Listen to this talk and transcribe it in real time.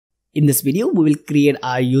In this video, we will create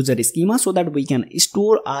our user schema so that we can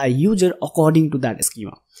store our user according to that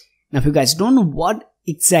schema. Now, if you guys don't know what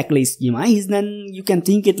exactly schema is, then you can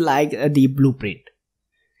think it like the blueprint.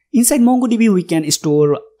 Inside MongoDB, we can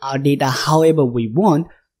store our data however we want,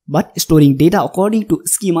 but storing data according to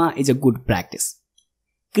schema is a good practice.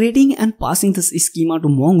 Creating and passing this schema to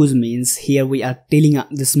Mongoose means here we are telling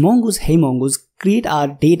this Mongoose, hey Mongoose, create our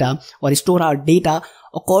data or store our data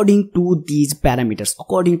according to these parameters,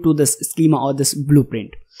 according to this schema or this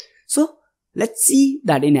blueprint. So let's see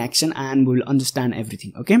that in action and we'll understand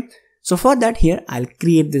everything. Okay. So for that, here I'll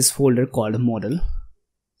create this folder called model.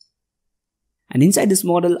 And inside this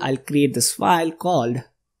model, I'll create this file called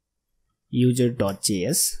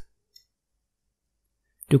user.js.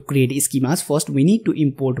 To create schemas, first we need to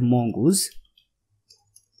import Mongoose.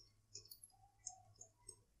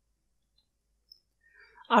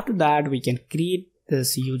 After that, we can create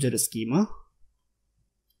this user schema.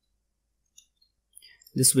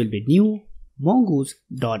 This will be new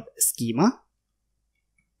mongoose.schema.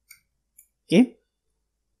 Okay.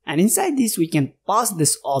 And inside this, we can pass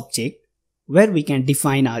this object where we can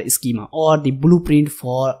define our schema or the blueprint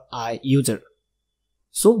for our user.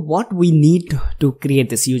 So what we need to create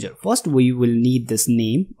this user? First, we will need this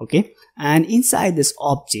name. Okay. And inside this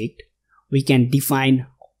object, we can define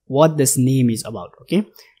what this name is about. Okay.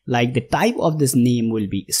 Like the type of this name will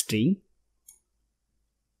be string.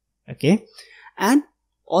 Okay. And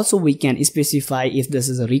also we can specify if this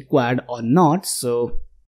is required or not. So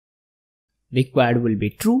required will be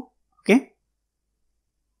true. Okay.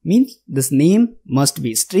 Means this name must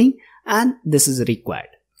be string and this is required.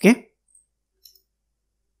 Okay.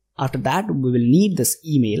 After that, we will need this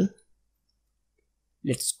email.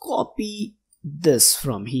 Let's copy this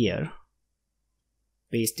from here.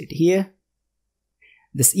 Paste it here.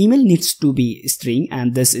 This email needs to be string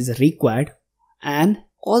and this is required. And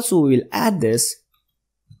also we will add this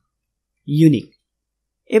unique.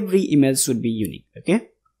 Every email should be unique. Okay.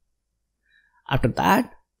 After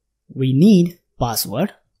that, we need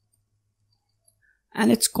password. And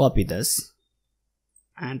let's copy this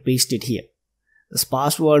and paste it here. This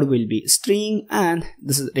password will be string and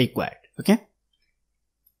this is required. Okay.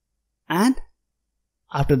 And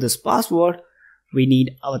after this password, we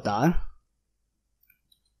need avatar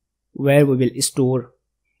where we will store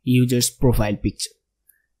user's profile picture.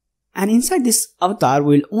 And inside this avatar,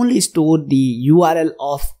 we will only store the URL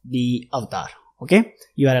of the avatar. Okay.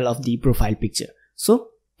 URL of the profile picture.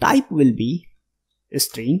 So type will be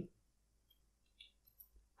string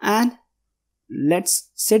and let's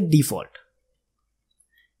set default.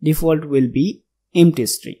 Default will be empty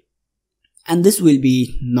string and this will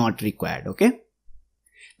be not required. Okay.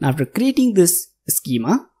 Now after creating this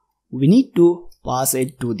schema, we need to pass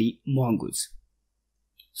it to the Mongoose.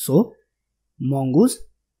 So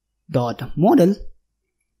mongoose.model,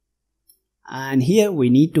 and here we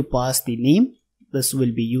need to pass the name. This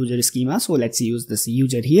will be user schema. So let's use this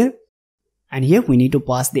user here. And here we need to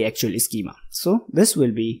pass the actual schema. So this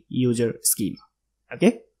will be user schema.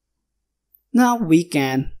 Okay. Now we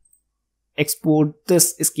can export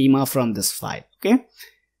this schema from this file. Okay.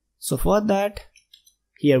 So for that,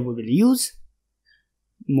 here we will use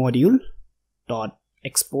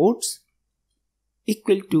module.exports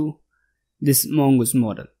equal to this Mongoose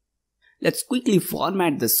model. Let's quickly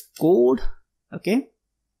format this code. Okay.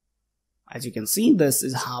 As you can see, this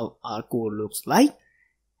is how our code looks like.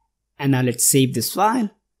 And now let's save this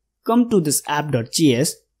file. Come to this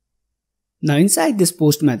app.js. Now inside this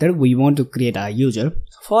post method, we want to create our user.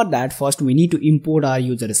 For that, first we need to import our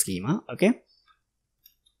user schema. Okay.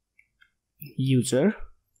 User.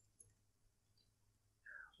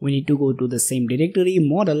 We need to go to the same directory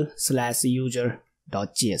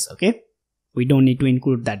model/user.js. Okay. We don't need to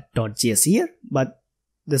include that .js here, but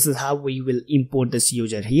this is how we will import this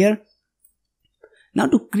user here. Now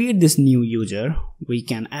to create this new user, we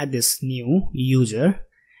can add this new user,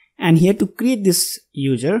 and here to create this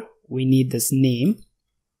user, we need this name.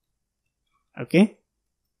 Okay.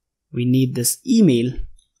 We need this email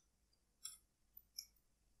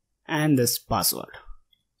and this password.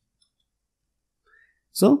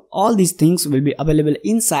 So all these things will be available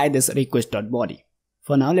inside this request.body.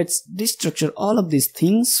 For now, let's destructure all of these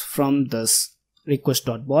things from this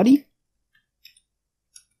request.body.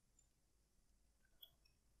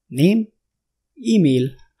 Name, email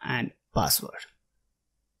and password.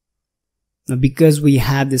 Now because we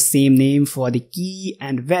have the same name for the key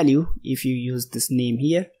and value, if you use this name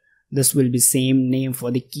here, this will be same name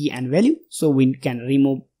for the key and value. So we can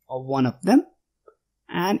remove one of them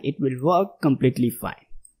and it will work completely fine.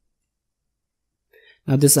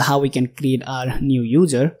 Now this is how we can create our new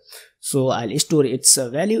user. So I'll store its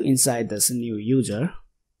value inside this new user.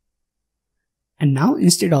 And now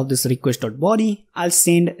instead of this request.body, I'll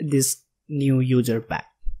send this new user back.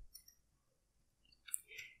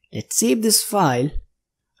 Let's save this file.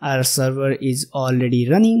 Our server is already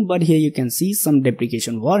running, but here you can see some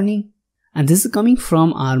deprecation warning. And this is coming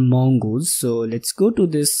from our Mongoose. So let's go to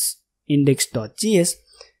this index.js,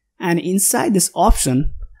 and inside this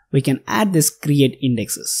option, we can add this create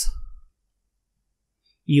indexes.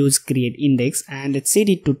 Use create index, and let's set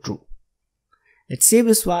it to true. Let's save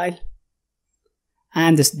this file,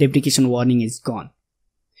 and this deprecation warning is gone.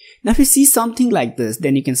 Now if you see something like this,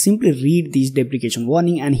 then you can simply read these deprecation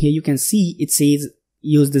warning, and here you can see it says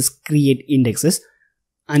use this create indexes.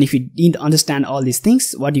 And if you didn't understand all these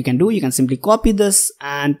things, what you can do, you can simply copy this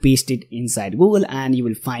and paste it inside Google and you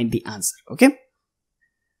will find the answer. Okay.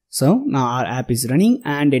 So now our app is running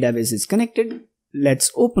and database is connected.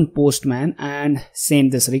 Let's open Postman and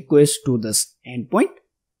send this request to this endpoint.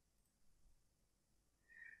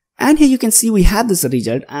 And here you can see we have this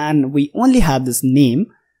result and we only have this name.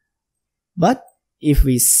 But if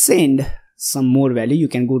we send some more value, you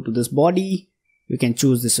can go to this body, you can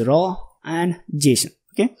choose this raw and JSON.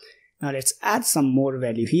 Okay, now let's add some more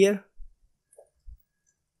value here.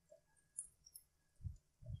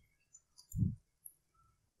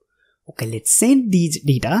 Okay, let's send these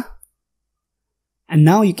data. And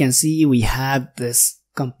now you can see we have this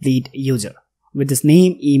complete user with this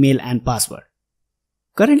name, email and password.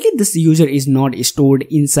 Currently this user is not stored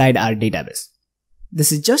inside our database.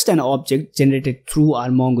 This is just an object generated through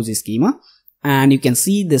our Mongoose schema. And you can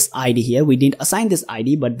see this ID here. We didn't assign this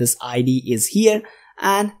ID, but this ID is here.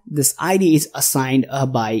 And this ID is assigned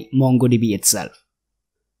by MongoDB itself.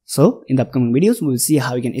 So in the upcoming videos, we will see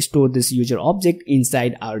how we can store this user object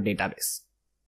inside our database.